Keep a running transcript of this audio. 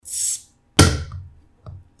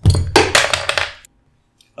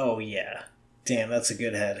Oh, yeah. Damn, that's a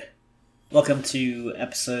good head. Welcome to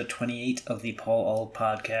episode 28 of the Paul All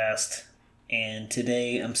Podcast. And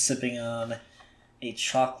today I'm sipping on a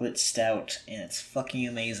chocolate stout, and it's fucking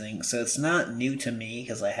amazing. So it's not new to me,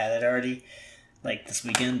 because I had it already, like, this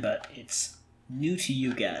weekend, but it's new to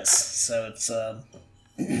you guys. So it's,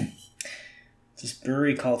 this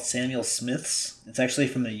brewery called Samuel Smith's. It's actually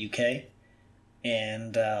from the UK.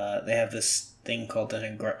 And they have this thing called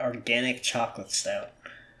an organic chocolate stout.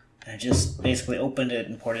 I just basically opened it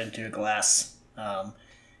and poured it into a glass. And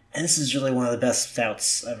this is really one of the best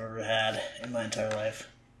stouts I've ever had in my entire life.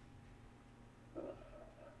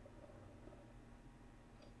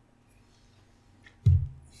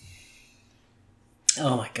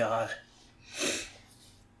 Oh my god.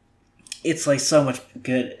 It's like so much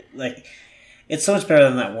good. Like, it's so much better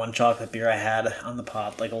than that one chocolate beer I had on the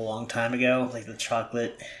pod like a long time ago. Like the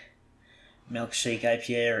chocolate milkshake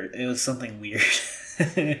IPA, or it was something weird.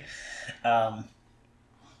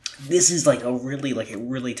 This is like it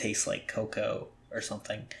really tastes like cocoa or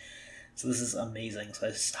something. So this is amazing. So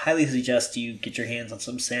I highly suggest you get your hands on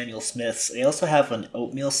some Samuel Smiths. They also have an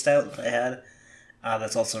oatmeal stout that I had.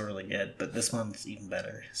 That's also really good, but this one's even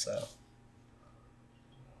better. So,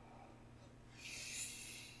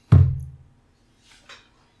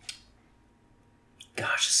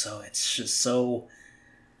 gosh, it's just so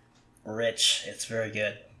rich. It's very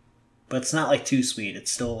good, but it's not like too sweet.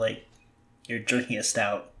 It's still like you're drinking a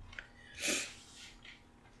stout.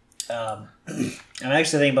 I'm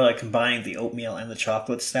actually thinking about like combining the oatmeal and the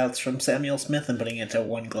chocolate stouts from Samuel Smith and putting it into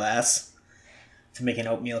one glass to make an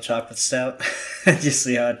oatmeal chocolate stout. Just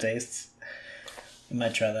see how it tastes. I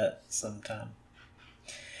might try that sometime.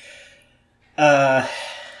 So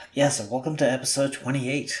welcome to episode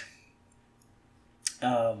 28.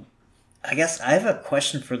 I guess I have a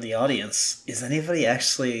question for the audience. Is anybody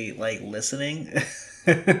actually like listening?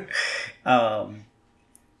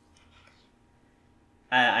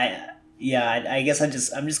 I guess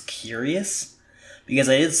I'm just curious because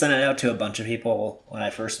I did send it out to a bunch of people when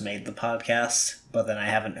I first made the podcast, but then I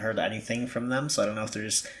haven't heard anything from them, so I don't know if they're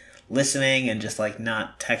just listening and just like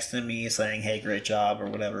not texting me saying, "Hey, great job" or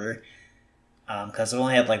whatever. Because I've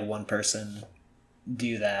only had like one person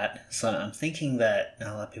do that, so I'm thinking that not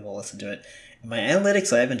a lot of people listen to it. In my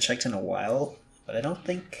analytics, I haven't checked in a while, but I don't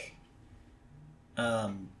think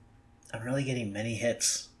I'm really getting many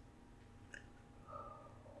hits.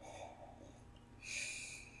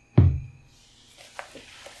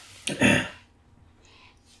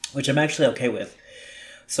 Which I'm actually okay with.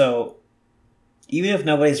 So, even if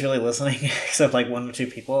nobody's really listening, except like one or two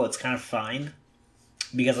people, it's kind of fine.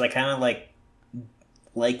 Because I kind of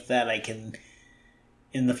like that I can,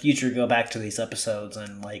 in the future, go back to these episodes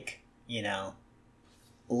and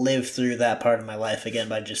live through that part of my life again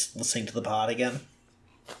by just listening to the pod again.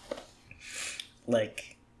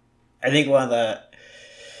 Like, I think one of the...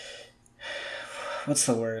 What's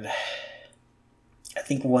the word? I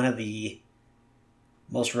think one of the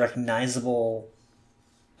most recognizable...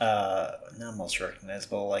 not most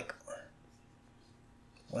recognizable, like...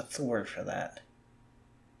 What's the word for that?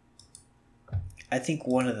 I think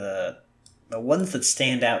one of the ones that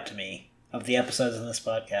stand out to me of the episodes in this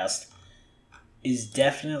podcast is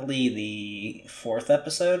definitely the 4th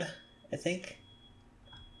episode, I think.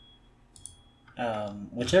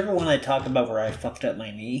 Whichever one I talked about where I fucked up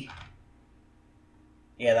my knee.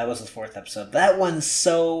 Yeah, that was the 4th episode. That one's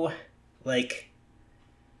so,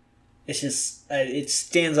 it's just, it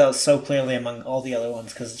stands out so clearly among all the other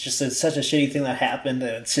ones, because it's such a shitty thing that happened,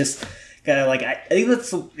 and it's just kind of I think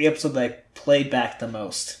that's the episode that I played back the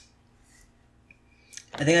most.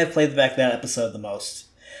 I think I played back that episode the most.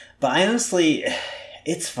 But I honestly,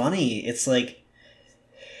 it's funny. It's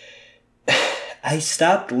I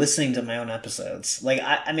stopped listening to my own episodes.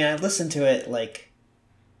 I listened to it,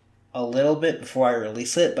 a little bit before I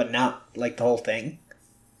release it, but not, the whole thing.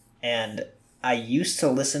 And I used to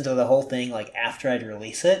listen to the whole thing, after I'd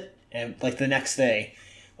release it, and, the next day,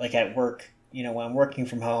 at work, when I'm working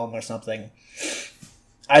from home or something,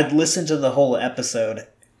 I'd listen to the whole episode,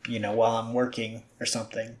 while I'm working or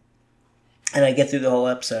something. And I'd get through the whole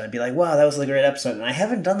episode and be like, wow, that was a great episode. And I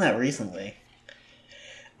haven't done that recently.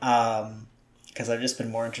 Because I've just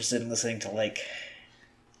been more interested in listening to,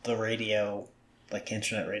 the radio,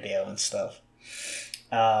 internet radio and stuff.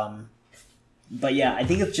 But yeah, I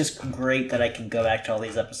think it's just great that I can go back to all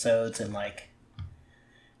these episodes and,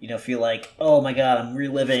 feel like, oh my god, I'm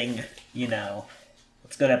reliving,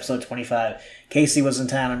 let's go to episode 25. Casey was in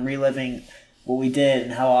town, I'm reliving what we did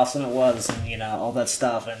and how awesome it was and, all that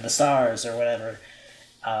stuff and the stars or whatever.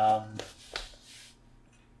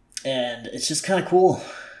 And it's just kind of cool.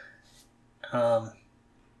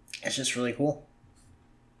 it's just really cool.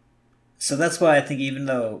 So that's why I think even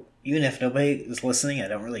if nobody is listening, I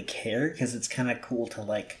don't really care, because it's kind of cool to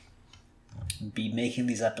like be making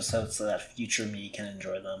these episodes so that future me can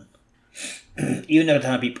enjoy them. Even though a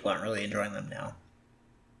ton of people aren't really enjoying them now.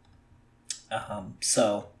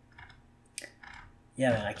 So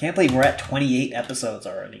yeah, man, I can't believe we're at 28 episodes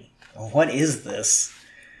already. What is this?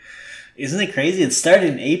 Isn't it crazy? It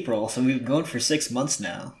started in April, so we've been going for 6 months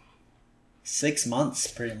now. 6 months,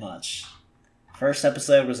 pretty much. First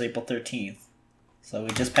episode was April 13th. So we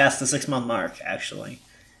just passed the 6-month mark, actually.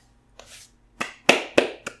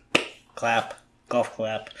 Clap. Golf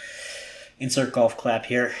clap. Insert golf clap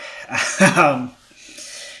here.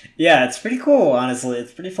 Yeah, it's pretty cool, honestly.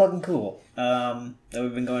 It's pretty fucking cool that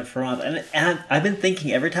we've been going for a month. And I've been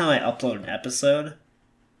thinking every time I upload an episode,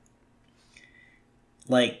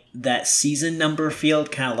 like, that season number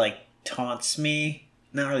field kind of, like, taunts me.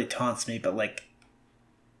 Not really taunts me, but, like,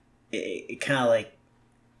 it kind of, like,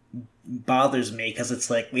 bothers me, because it's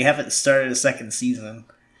like, we haven't started a second season.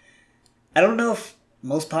 I don't know if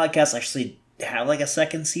most podcasts actually have, like, a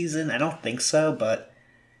second season. I don't think so, but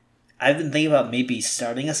I've been thinking about maybe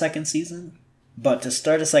starting a second season. But to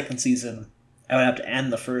start a second season, I would have to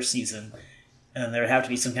end the first season, and there would have to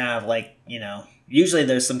be some kind of, like, usually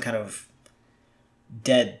there's some kind of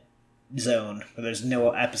dead zone where there's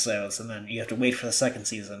no episodes, and then you have to wait for the second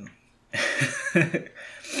season.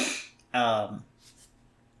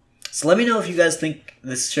 So let me know if you guys think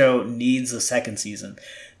this show needs a second season.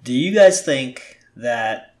 Do you guys think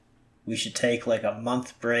that we should take like a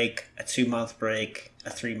month break, a 2-month break, a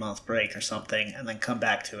 3-month break or something, and then come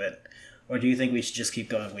back to it? Or do you think we should just keep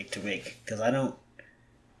going week to week? Because I don't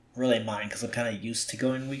really mind, because I'm kind of used to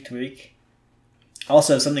going week to week.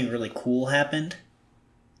 Also, something really cool happened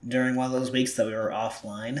during one of those weeks that we were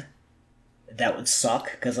offline. That would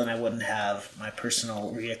suck, because then I wouldn't have my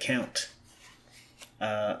personal reaccount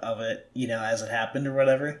of it, as it happened or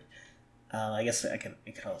whatever. I guess I could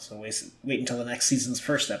also wait until the next season's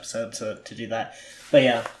first episode to do that. But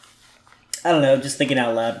yeah, I don't know, just thinking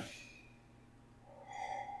out loud.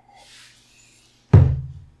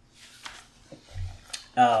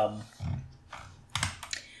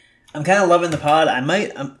 I'm kind of loving the pod. I'm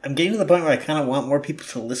getting to the point where I kind of want more people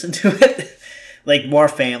to listen to it. Like, more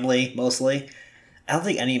family, mostly. I don't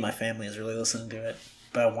think any of my family is really listening to it,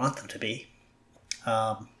 but I want them to be.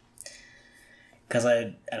 Because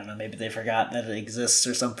I don't know, maybe they forgot that it exists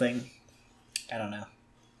or something. I don't know.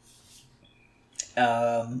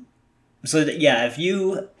 So yeah, if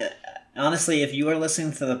you are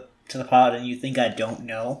listening to the pod and you think I don't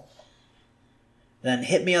know, then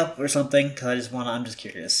hit me up or something, because I'm just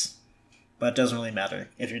curious. But it doesn't really matter.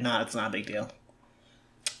 If you're not, it's not a big deal.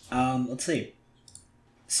 Let's see.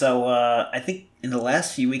 So, I think in the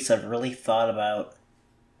last few weeks I've really thought about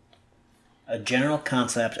a general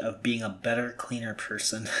concept of being a better, cleaner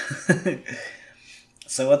person.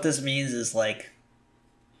 So what this means is, like,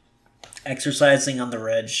 exercising on the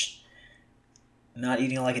ridge, not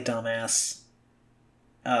eating like a dumbass,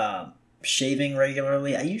 shaving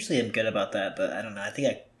regularly. I usually am good about that, but I don't know. I think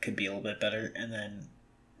I could be a little bit better. And then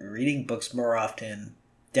reading books more often.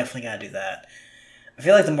 Definitely gotta do that. I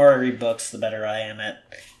feel like the more I read books, the better I am at,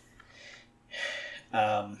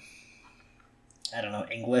 I don't know,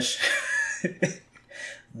 English.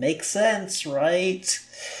 Makes sense, right?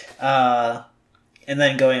 And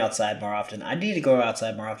then going outside more often. I need to go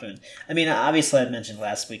outside more often. I mean, obviously I mentioned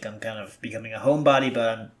last week I'm kind of becoming a homebody,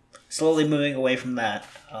 but I'm slowly moving away from that.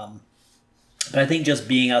 But I think just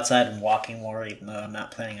being outside and walking more, even though I'm not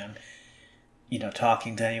planning on,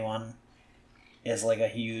 talking to anyone, is like a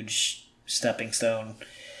huge stepping stone.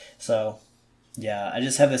 So, yeah, I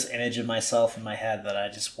just have this image of myself in my head that I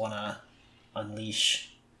just want to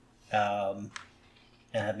unleash. And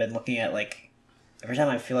I've been looking at, like, every time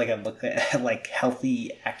I feel like I look at, like,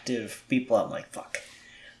 healthy, active people, I'm like, fuck,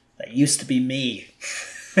 that used to be me.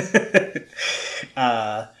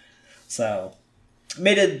 So, I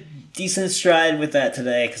made a decent stride with that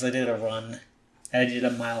today, because I did a run. I did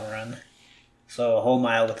a mile run. So, a whole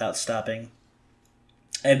mile without stopping.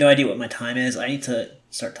 I have no idea what my time is. I need to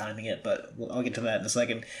start timing it, but I'll get to that in a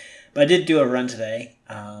second. But I did do a run today.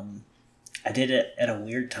 I did it at a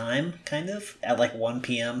weird time, kind of, at like 1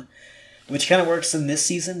 p.m., which kind of works in this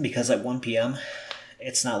season, because at 1 p.m.,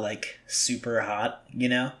 it's not, like, super hot,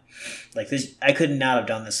 Like, I could not have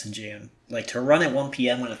done this in June. Like, to run at 1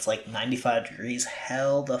 p.m. when it's, like, 95 degrees,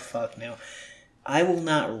 hell the fuck no. I will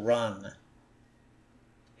not run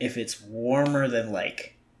if it's warmer than,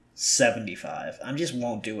 like, 75. I just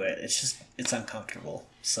won't do it. It's uncomfortable.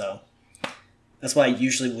 So, that's why I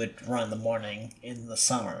usually would run in the morning in the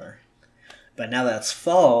summer. But now that it's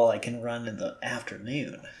fall, I can run in the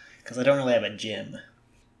afternoon because I don't really have a gym.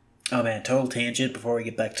 Oh man, total tangent before we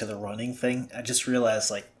get back to the running thing. I just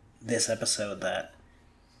realized, like, this episode that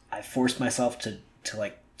I forced myself to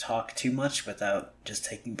like, talk too much without just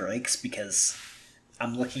taking breaks because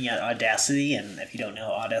I'm looking at Audacity, and if you don't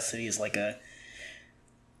know, Audacity is like a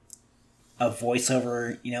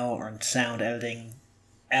voiceover, or sound editing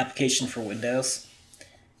application for Windows.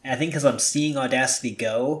 And I think because I'm seeing Audacity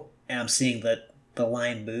go, and I'm seeing the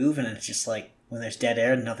line move, and it's just like, when there's dead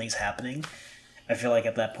air and nothing's happening, I feel like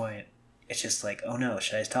at that point, it's just like, oh no,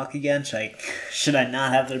 should I talk again? Should I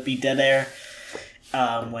not have there be dead air?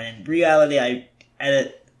 When in reality, I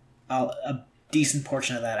edit a decent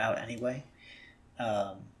portion of that out anyway.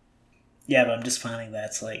 But I'm just finding that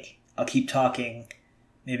it's like, I'll keep talking,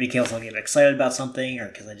 maybe because I'll get excited about something, or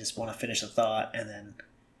because I just want to finish a thought, and then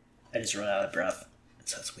I just run out of breath.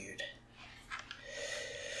 So it's weird.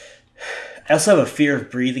 I also have a fear of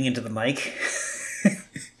breathing into the mic.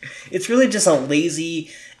 It's really just a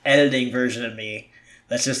lazy editing version of me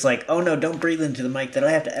that's just like, oh no, don't breathe into the mic, then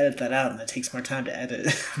I have to edit that out, and it takes more time to edit,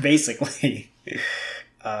 basically.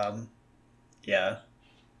 Yeah.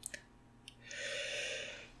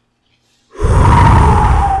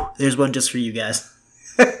 There's one just for you guys.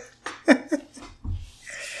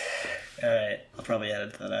 Alright, I'll probably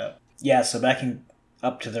edit that out. Yeah, so backing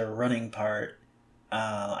up to the running part,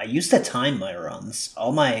 I used to time my runs.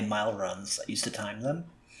 All my mile runs, I used to time them.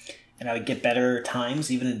 And I would get better times,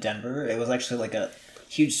 even in Denver. It was actually like a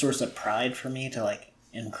huge source of pride for me to like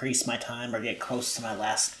increase my time or get close to my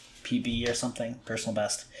last PB or something, personal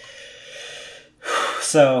best.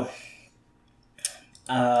 So,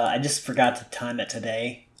 I just forgot to time it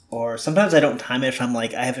today. Or sometimes I don't time it if I'm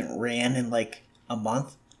like, I haven't ran in like a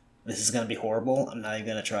month. This is going to be horrible. I'm not even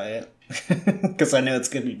going to try it. Because I know it's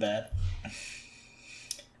going to be bad.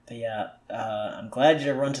 But yeah, I'm glad you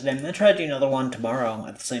did a run today. I'm going to try to do another one tomorrow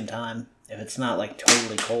at the same time. If it's not like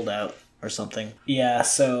totally cold out or something. Yeah,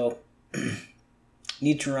 so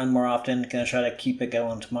need to run more often. Going to try to keep it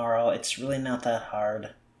going tomorrow. It's really not that hard.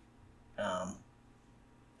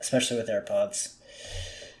 Especially with AirPods.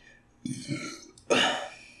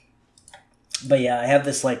 But yeah, I have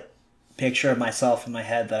this like picture of myself in my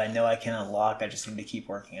head that I know I can unlock. I just need to keep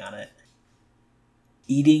working on it.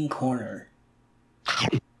 Eating Corner.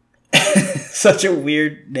 Such a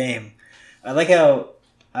weird name. I like how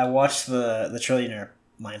I watch the Trillionaire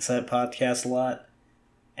Mindset podcast a lot,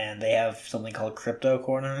 and they have something called Crypto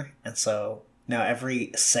Corner, and so now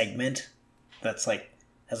every segment that's like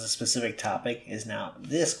has a specific topic is now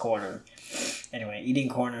this corner. Anyway, Eating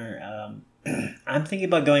Corner. I'm thinking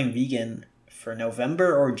about going vegan for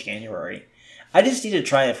November or January. I just need to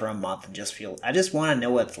try it for a month and I just want to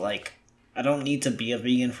know what it's like. I don't need to be a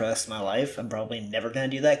vegan for the rest of my life. I'm probably never going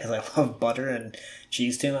to do that because I love butter and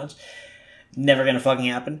cheese too much. Never going to fucking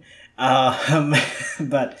happen.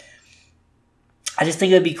 But I just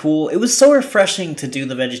think it'd be cool. It was so refreshing to do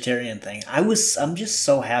the vegetarian thing. I'm just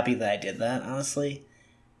so happy that I did that, honestly.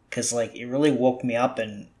 Because, like, it really woke me up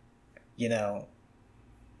and,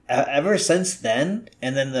 ever since then,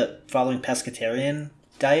 and then the following pescatarian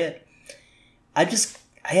diet, I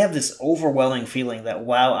have this overwhelming feeling that,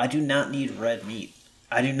 wow, I do not need red meat.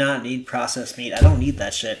 I do not need processed meat. I don't need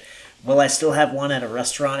that shit. Will I still have one at a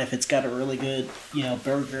restaurant if it's got a really good,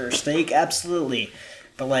 burger or steak? Absolutely.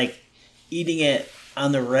 But, like, eating it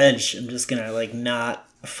on the reg, I'm just gonna, like, not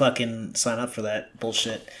fucking sign up for that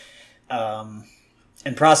bullshit.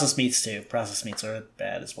 And processed meats, too. Processed meats are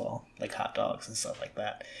bad as well. Like hot dogs and stuff like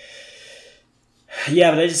that. Yeah,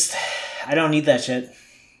 but I don't need that shit.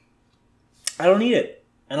 I don't need it.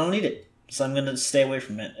 So I'm going to stay away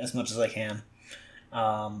from it as much as I can.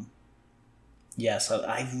 Yeah, so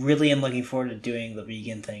I really am looking forward to doing the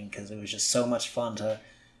vegan thing because it was just so much fun to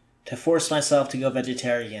force myself to go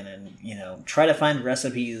vegetarian and, try to find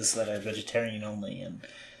recipes that are vegetarian only and,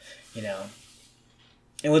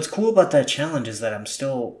 And what's cool about that challenge is that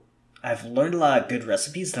I've learned a lot of good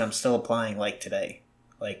recipes that I'm still applying like today.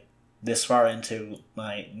 Like this far into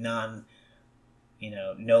my no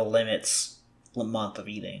limits month of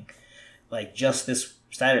eating. Like just this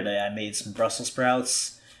Saturday I made some Brussels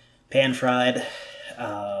sprouts, pan fried,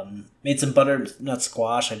 made some butternut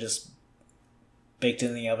squash. I just baked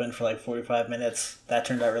it in the oven for like 45 minutes. That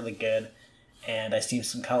turned out really good. And I steamed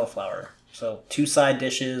some cauliflower. So 2 side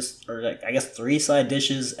dishes, or I guess 3 side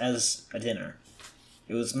dishes as a dinner.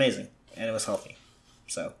 It was amazing, and it was healthy.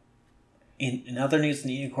 So, in other news in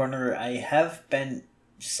the Eating Corner, I've been,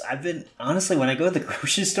 honestly, when I go to the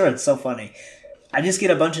grocery store, it's so funny. I just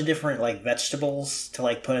get a bunch of different, like, vegetables to,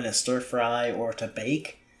 like, put in a stir fry or to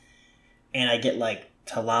bake. And I get, like,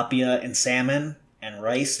 tilapia and salmon and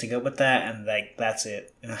rice to go with that, and like that's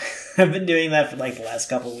it. I've been doing that for like the last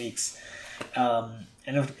couple of weeks, and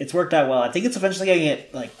it's worked out well. I think it's eventually gonna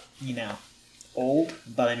get like old,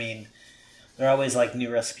 but I mean, there are always like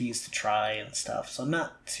new recipes to try and stuff, so I'm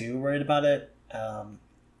not too worried about it.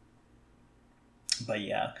 But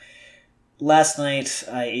yeah, last night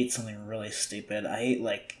I ate something really stupid. I ate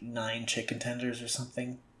like 9 chicken tenders or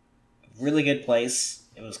something. Really good place.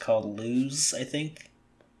 It was called Lou's, I think.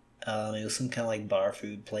 It was some kind of like bar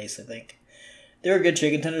food place, I think. They were good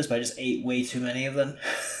chicken tenders, but I just ate way too many of them.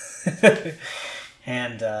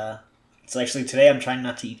 And so actually today I'm trying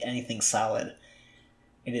not to eat anything solid.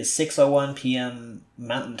 It is 6:01 p.m.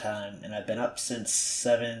 Mountain Time, and I've been up since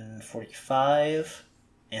 7:45,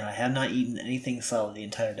 and I have not eaten anything solid the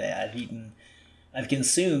entire day. I've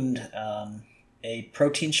consumed a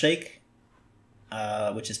protein shake,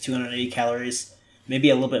 which is 280 calories,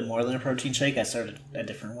 maybe a little bit more than a protein shake. I started a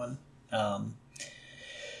different one.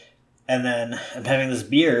 And then I'm having this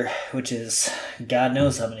beer, which is God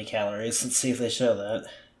knows how many calories. Let's see if they show that.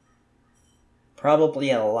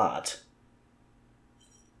 Probably a lot.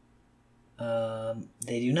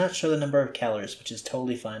 They do not show the number of calories, which is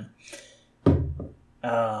totally fine.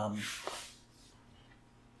 But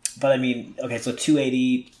I mean, okay, so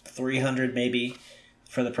 280, 300 maybe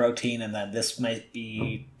for the protein, and then this might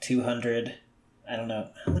be 200. I don't know.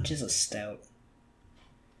 How much is a stout?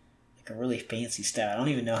 Like a really fancy stout. I don't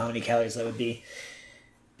even know how many calories that would be.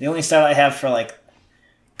 The only stout I have for like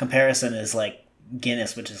comparison is like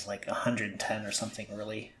Guinness, which is like 110 or something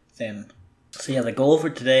really thin. So yeah, the goal for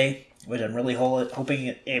today, which I'm really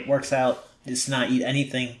hoping it works out, is to not eat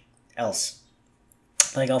anything else.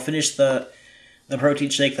 Like I'll finish the protein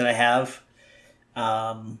shake that I have.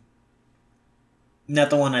 Not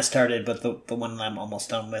the one I started, but the one I'm almost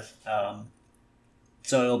done with.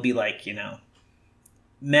 So it'll be like,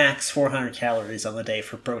 max 400 calories on the day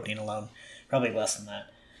for protein alone. Probably less than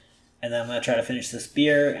that. And then I'm going to try to finish this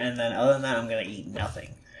beer, and then other than that, I'm going to eat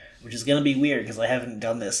nothing. Which is going to be weird, because I haven't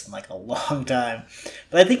done this in like a long time.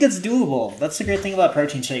 But I think it's doable. That's the great thing about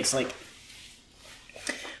protein shakes. Like,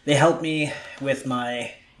 they help me with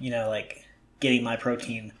my, like, getting my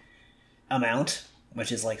protein amount,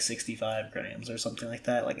 which is like 65 grams or something like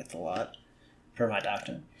that. Like, it's a lot for my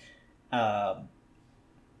doctor.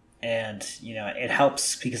 And, it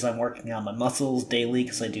helps because I'm working on my muscles daily,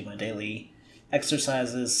 because I do my daily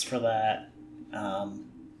exercises for that.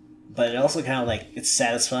 But it also kind of like, it's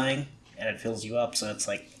satisfying and it fills you up. So it's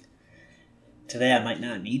like, today I might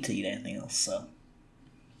not need to eat anything else. So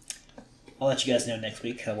I'll let you guys know next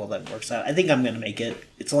week how well that works out. I think I'm going to make it.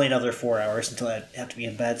 It's only another 4 hours until I have to be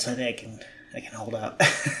in bed. So I think I can hold out.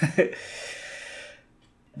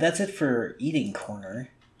 That's it for Eating Corner.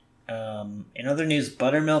 In other news,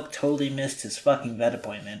 Buttermilk totally missed his fucking vet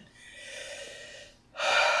appointment.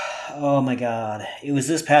 Oh my god. It was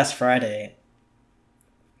this past Friday.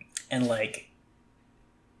 And like,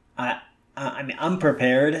 I mean, I'm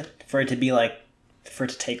prepared for it to be like, for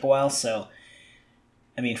it to take a while. So,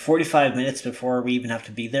 I mean, 45 minutes before we even have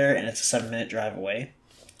to be there, and it's a 7-minute drive away.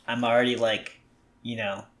 I'm already like,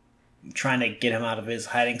 trying to get him out of his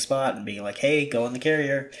hiding spot and being like, hey, go in the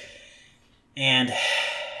carrier. And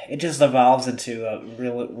it just evolves into a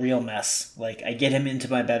real mess. Like, I get him into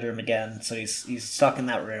my bedroom again, so he's stuck in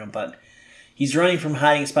that room, but he's running from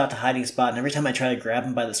hiding spot to hiding spot, and every time I try to grab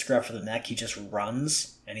him by the scruff of the neck, he just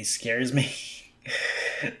runs, and he scares me.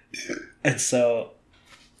 And so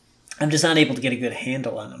I'm just not able to get a good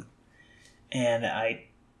handle on him. And I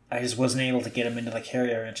just wasn't able to get him into the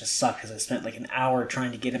carrier, and it just sucked because I spent like an hour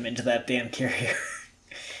trying to get him into that damn carrier.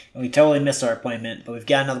 And we totally missed our appointment, but we've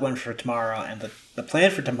got another one for tomorrow, and the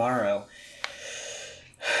plan for tomorrow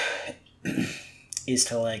is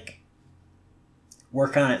to like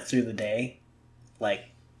work on it through the day.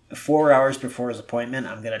 Like 4 hours before his appointment,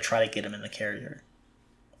 I'm going to try to get him in the carrier.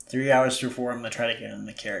 3 hours before, I'm going to try to get him in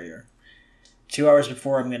the carrier. 2 hours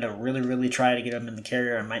before, I'm going to really, really try to get him in the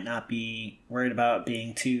carrier. I might not be worried about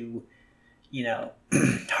being too,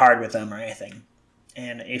 hard with him or anything.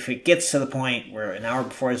 And if it gets to the point where an hour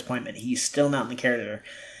before his appointment, he's still not in the carrier,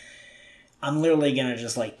 I'm literally going to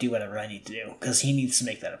just like do whatever I need to do, because he needs to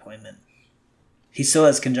make that appointment. He still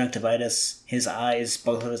has conjunctivitis. His eyes,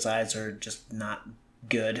 both of his eyes are just not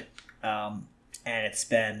good. And it's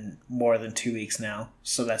been more than 2 weeks now,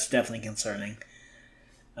 so that's definitely concerning.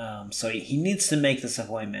 So he needs to make this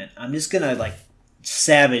appointment. I'm just gonna like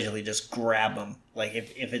savagely just grab him, like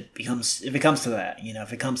if it comes to that,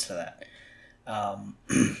 if it comes to that. I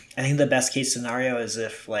think the best case scenario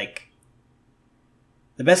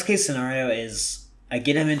is I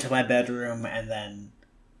get him into my bedroom, and then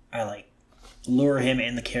I like lure him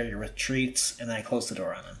in the carrier with treats, and then I close the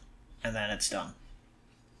door on him, and then it's done.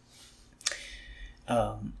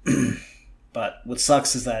 But what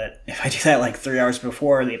sucks is that if I do that like 3 hours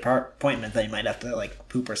before the appointment, then you might have to like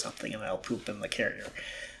poop or something, and I'll poop in the carrier.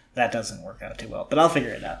 That doesn't work out too well, but I'll figure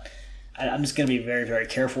it out. I'm just going to be very, very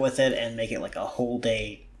careful with it and make it like a whole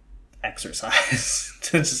day exercise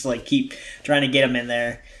to just like keep trying to get them in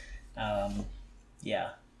there. Yeah.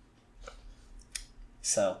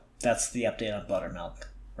 So that's the update on buttermilk.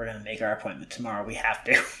 We're going to make our appointment tomorrow. We have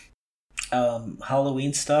to.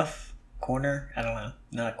 Halloween stuff. Corner. I don't know.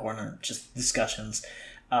 Not a corner. Just discussions.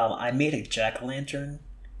 I made a jack-o'-lantern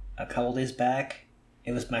a couple days back.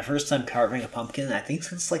 It was my first time carving a pumpkin, I think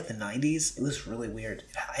since like the 90s. It was really weird.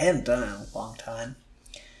 I hadn't done it in a long time.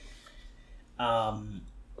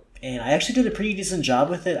 And I actually did a pretty decent job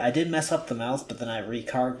with it. I did mess up the mouth, but then I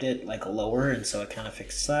recarved it like lower, and so it kind of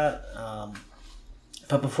fixed that.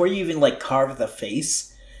 But before you even like carve the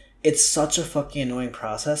face, it's such a fucking annoying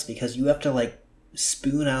process because you have to like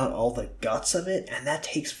spoon out all the guts of it, and that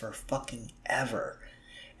takes for fucking ever.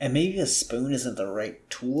 And maybe a spoon isn't the right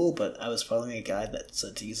tool, but I was following a guide that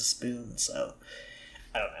said to use a spoon, so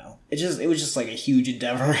I don't know. It was just like a huge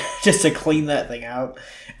endeavor just to clean that thing out.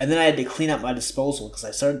 And then I had to clean up my disposal because I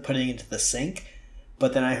started putting it into the sink,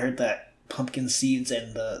 but then I heard that pumpkin seeds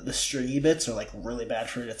and the stringy bits are like really bad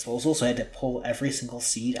for disposal, so I had to pull every single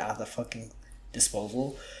seed out of the fucking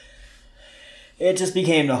disposal. It just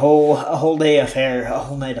became a whole day affair, a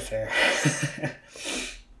whole night affair.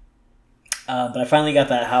 But I finally got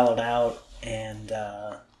that hollowed out, and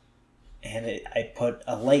I put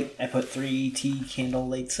a light. I put 3 tea candle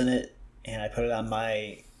lights in it, and I put it on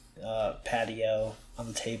my patio on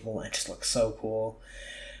the table, and it just looks so cool.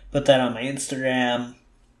 Put that on my Instagram.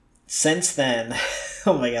 Since then,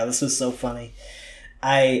 oh my god, this was so funny.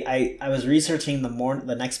 I was researching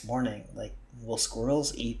the next morning, like, will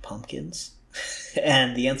squirrels eat pumpkins?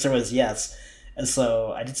 And the answer was yes. And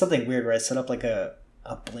so I did something weird where I set up like a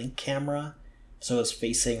blink camera, so it was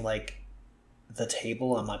facing like the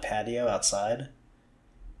table on my patio outside,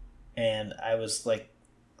 and I was like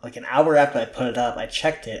an hour after I put it up, I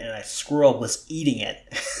checked it, and a squirrel was eating it.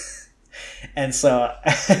 And so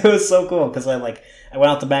it was so cool because I went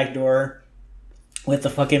out the back door with the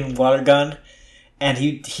fucking water gun, and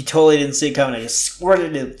he totally didn't see it coming. I just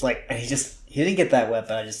squirted it and he didn't get that wet,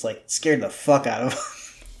 but I just like scared the fuck out of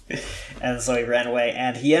him. And so he ran away,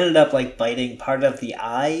 and he ended up like biting part of the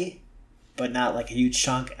eye, but not like a huge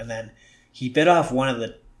chunk, and then he bit off one of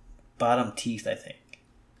the bottom teeth, I think.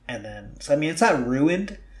 And then, so I mean, it's not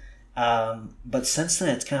ruined, but since then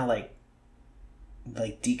it's kind of like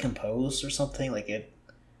decomposed or something, like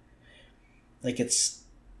it's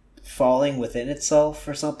falling within itself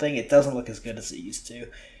or something. It doesn't look as good as it used to.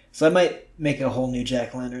 So I might make a whole new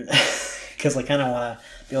jack-o'-lantern because I kind of want to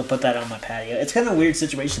be able to put that on my patio. It's kind of a weird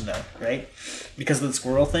situation though, right? Because of the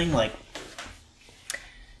squirrel thing, like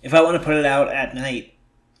if I want to put it out at night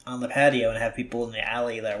on the patio and have people in the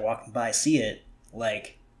alley that are walking by see it,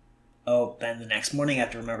 like, oh, then the next morning I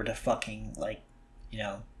have to remember to fucking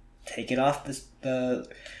take it off the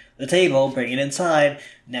table, bring it inside.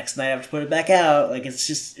 Next night I have to put it back out. Like,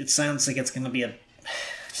 it sounds like it's gonna be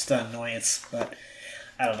just an annoyance, but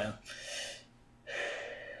I don't know.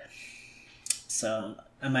 So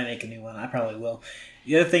I might make a new one. I probably will.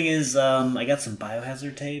 The other thing is, I got some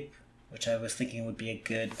Biohazard tape, which I was thinking would be a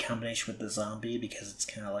good combination with the zombie because it's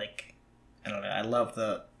kind of like, I don't know. I love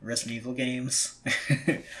the Resident Evil games,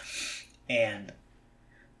 and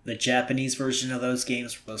the Japanese version of those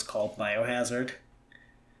games was called Biohazard.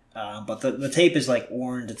 But the tape is like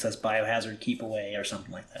orange. It says Biohazard Keep Away or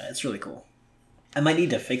something like that. It's really cool. I might need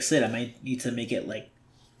to fix it. I might need to make it like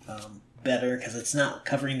better because it's not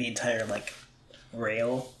covering the entire like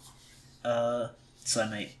rail. So I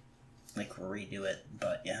might like redo it.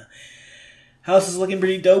 But yeah, house is looking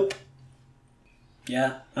pretty dope.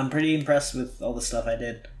 Yeah, I'm pretty impressed with all the stuff I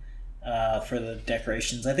did for the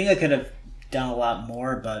decorations. I think I could have done a lot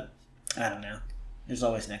more, but I don't know. There's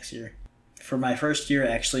always next year. For my first year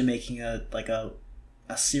actually making a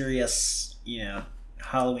serious,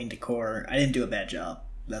 Halloween decor, I didn't do a bad job.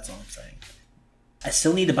 That's all I'm saying. I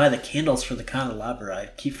still need to buy the candles for the candelabra. I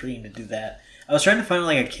keep forgetting to do that. I was trying to find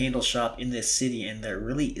like a candle shop in this city, and there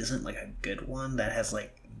really isn't like a good one that has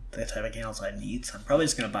like the type of candles I need. So I'm probably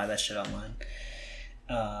just gonna buy that shit online.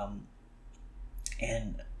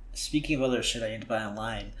 And speaking of other shit I need to buy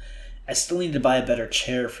online, I still need to buy a better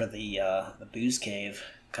chair for the booze cave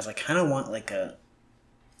because I kind of want like a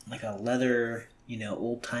leather,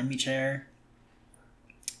 old timey chair.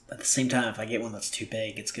 But at the same time, if I get one that's too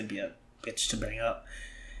big, it's gonna be a bitch to bring up.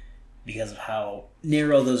 because of how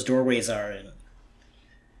narrow those doorways are. And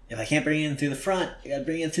if I can't bring it in through the front, I gotta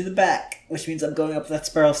bring it in through the back, which means I'm going up that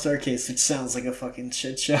spiral staircase, which sounds like a fucking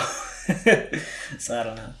shit show. So I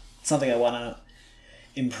don't know. It's something I want to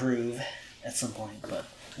improve at some point, but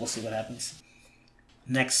we'll see what happens.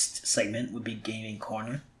 Next segment would be Gaming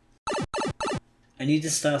Corner. I need to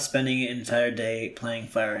stop spending an entire day playing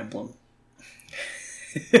Fire Emblem.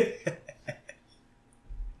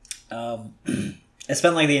 I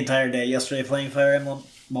spent like the entire day yesterday playing Fire Emblem,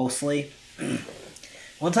 mostly.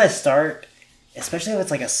 Once I start, especially if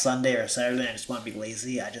it's like a Sunday or a Saturday and I just want to be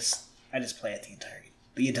lazy, I just play it the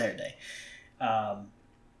entire day.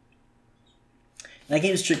 That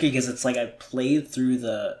game's tricky because it's like I played through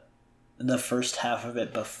the first half of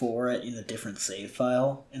it before it in a different save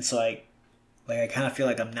file, and so I kind of feel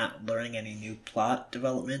like I'm not learning any new plot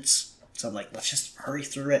developments. So I'm like, let's just hurry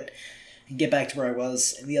through it and get back to where I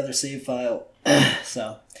was in the other save file.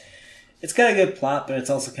 So it's got a good plot, but it's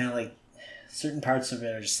also kind of like certain parts of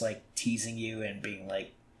it are just like teasing you and being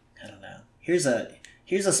like, I don't know. Here's a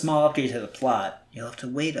small update to the plot. You'll have to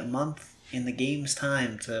wait a month in the game's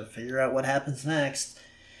time to figure out what happens next.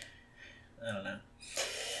 I don't know.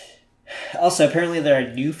 Also, apparently there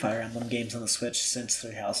are new Fire Emblem games on the Switch since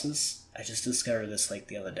Three Houses. I just discovered this like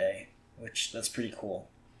the other day, that's pretty cool.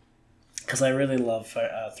 Because I really love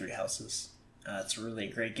Three Houses. It's really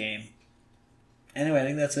a great game. Anyway, I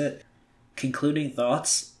think that's it. Concluding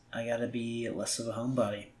thoughts, I gotta be less of a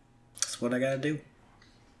homebody. That's what I gotta do.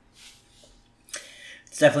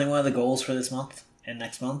 It's definitely one of the goals for this month, and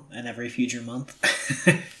next month, and every future month.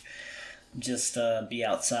 Just be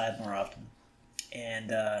outside more often.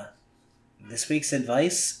 And this week's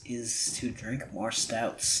advice is to drink more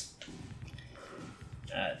stouts.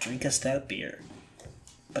 Drink a stout beer.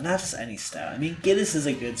 But not just any stout. I mean, Guinness is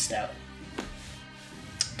a good stout.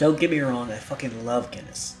 Don't get me wrong, I fucking love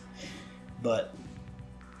Guinness. But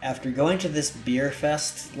after going to this beer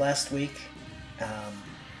fest last week,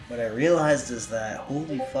 what I realized is that,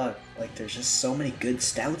 holy fuck, like, there's just so many good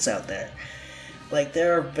stouts out there. Like,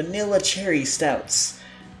 there are vanilla cherry stouts.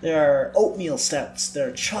 There are oatmeal stouts. There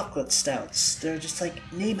are chocolate stouts. There are just, like,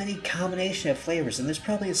 name any combination of flavors, and there's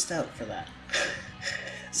probably a stout for that.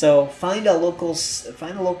 So, find a local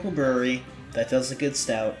brewery that does a good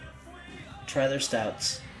stout. Try their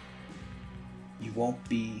stouts. You won't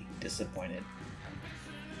be disappointed.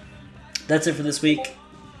 That's it for this week.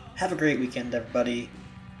 Have a great weekend, everybody.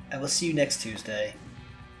 I will see you next Tuesday.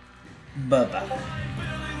 Bye-bye.